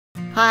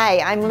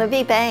Hi, I'm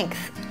Libby Banks.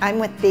 I'm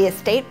with the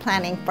estate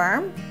planning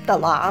firm, the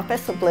law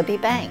office of Libby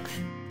Banks.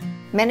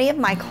 Many of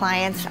my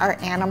clients are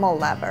animal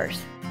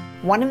lovers.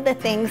 One of the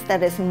things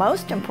that is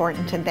most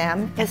important to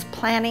them is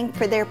planning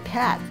for their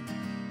pet.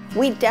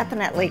 We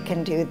definitely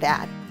can do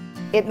that.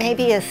 It may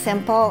be as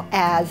simple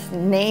as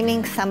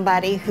naming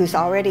somebody who's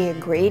already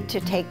agreed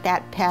to take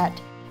that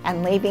pet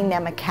and leaving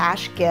them a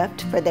cash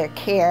gift for their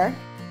care,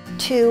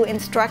 to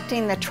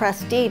instructing the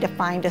trustee to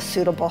find a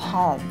suitable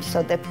home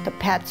so that the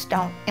pets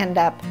don't end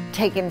up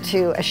taken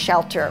to a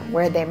shelter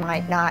where they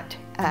might not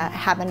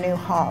have a new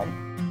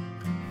home.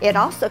 It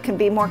also can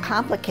be more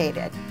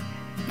complicated.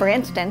 For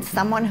instance,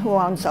 someone who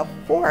owns a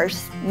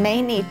horse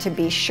may need to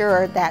be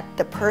sure that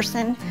the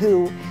person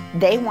who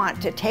they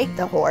want to take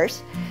the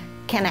horse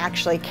can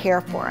actually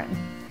care for him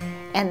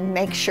and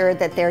make sure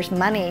that there's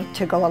money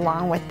to go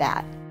along with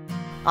that.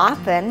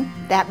 Often,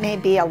 that may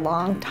be a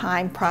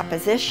long-time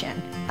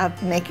proposition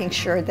of making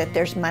sure that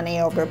there's money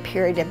over a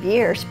period of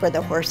years for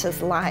the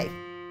horse's life.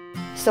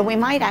 So we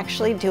might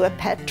actually do a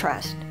pet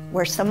trust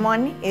where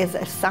someone is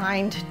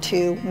assigned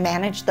to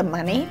manage the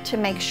money to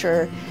make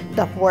sure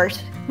the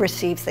horse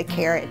receives the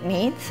care it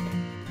needs,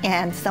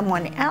 and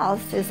someone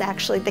else is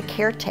actually the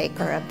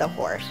caretaker of the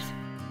horse.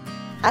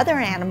 Other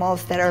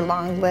animals that are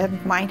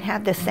long-lived might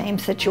have the same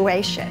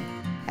situation.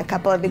 A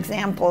couple of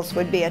examples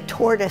would be a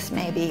tortoise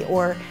maybe,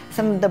 or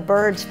some of the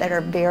birds that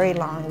are very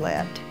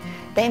long-lived.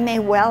 They may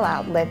well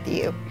outlive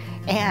you,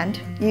 and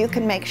you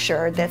can make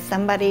sure that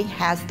somebody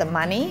has the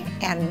money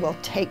and will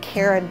take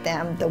care of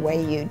them the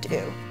way you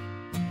do.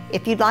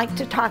 If you'd like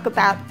to talk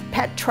about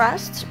pet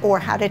trusts or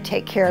how to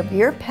take care of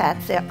your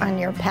pets on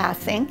your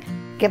passing,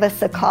 give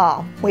us a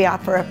call. We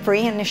offer a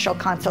free initial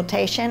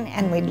consultation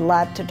and we'd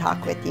love to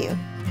talk with you.